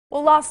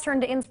Well, loss turned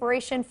to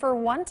inspiration for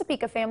one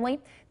Topeka family.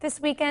 This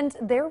weekend,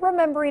 they're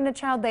remembering a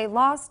child they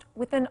lost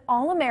with an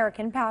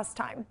all-American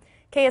pastime.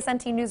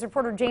 KSNT News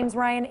reporter James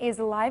Ryan is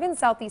live in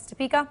Southeast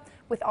Topeka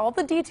with all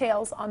the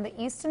details on the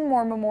Easton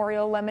Moore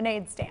Memorial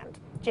Lemonade Stand.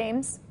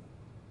 James?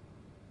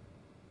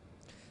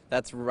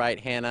 That's right,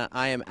 Hannah.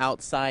 I am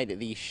outside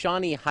the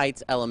Shawnee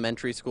Heights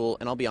Elementary School,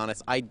 and I'll be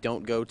honest, I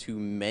don't go to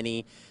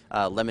many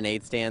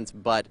lemonade stands,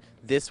 but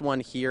this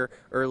one here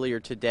earlier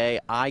today,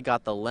 I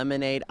got the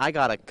lemonade, I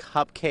got a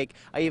cupcake,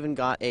 I even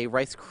got a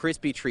Rice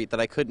Krispie treat that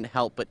I couldn't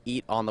help but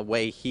eat on the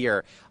way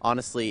here.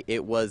 Honestly,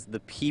 it was the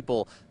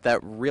people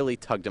that really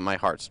tugged at my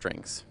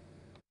heartstrings.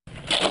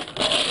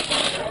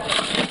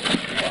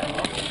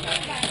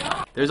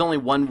 There's only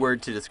one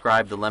word to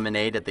describe the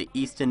lemonade at the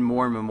Easton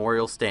Moore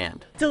Memorial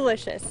Stand.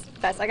 Delicious.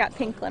 Best. I got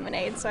pink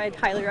lemonade, so I'd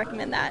highly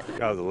recommend that.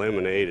 Oh, the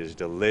lemonade is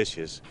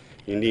delicious.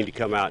 You need to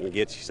come out and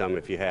get you some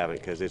if you haven't,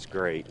 because it's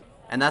great.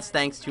 And that's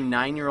thanks to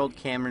 9-year-old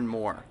Cameron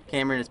Moore.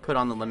 Cameron has put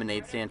on the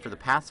lemonade stand for the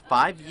past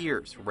 5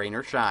 years, rain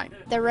or shine.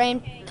 The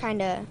rain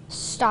kind of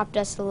stopped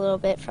us a little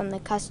bit from the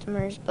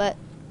customers, but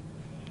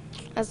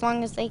as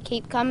long as they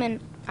keep coming,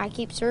 I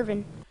keep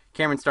serving.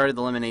 Cameron started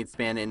the lemonade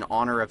stand in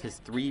honor of his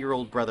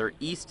 3-year-old brother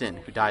Easton,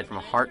 who died from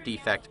a heart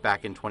defect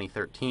back in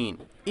 2013.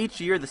 Each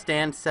year, the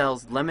stand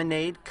sells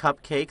lemonade,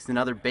 cupcakes, and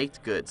other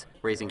baked goods,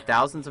 raising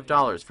thousands of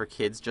dollars for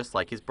kids just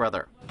like his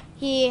brother.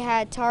 He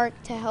had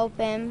Tark to help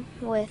him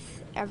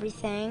with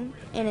everything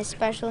and his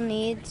special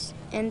needs,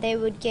 and they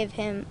would give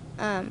him,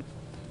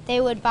 they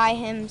would buy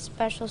him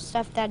special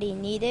stuff that he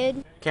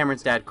needed.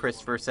 Cameron's dad,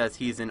 Christopher, says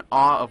he's in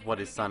awe of what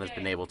his son has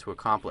been able to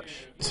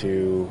accomplish.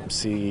 To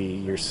see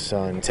your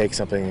son take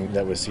something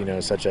that was,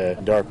 such a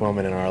dark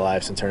moment in our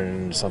lives and turn it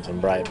into something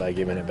bright by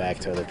giving it back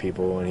to other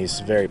people, and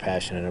he's very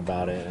passionate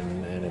about it,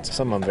 and it's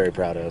something I'm very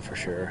proud of for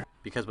sure.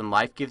 Because when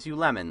life gives you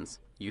lemons,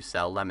 you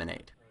sell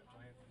lemonade.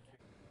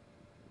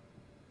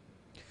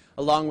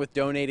 Along with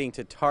donating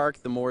to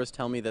TARC, the Moores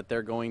tell me that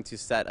they're going to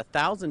set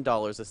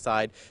 $1,000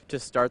 aside to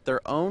start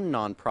their own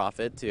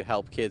nonprofit to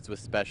help kids with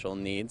special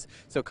needs.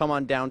 So come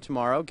on down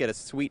tomorrow, get a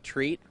sweet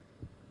treat,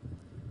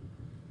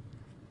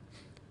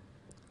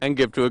 and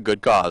give to a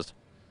good cause.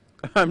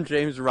 I'm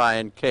James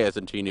Ryan,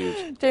 KSNT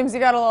News. James, you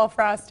got a little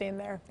frosting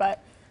there,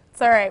 but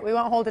it's all right. We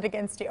won't hold it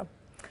against you.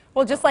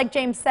 Well, just like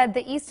James said,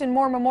 the Easton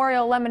Moore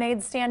Memorial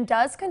Lemonade Stand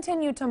does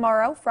continue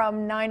tomorrow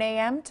from 9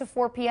 a.m. to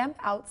 4 p.m.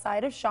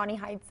 outside of Shawnee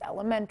Heights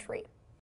Elementary.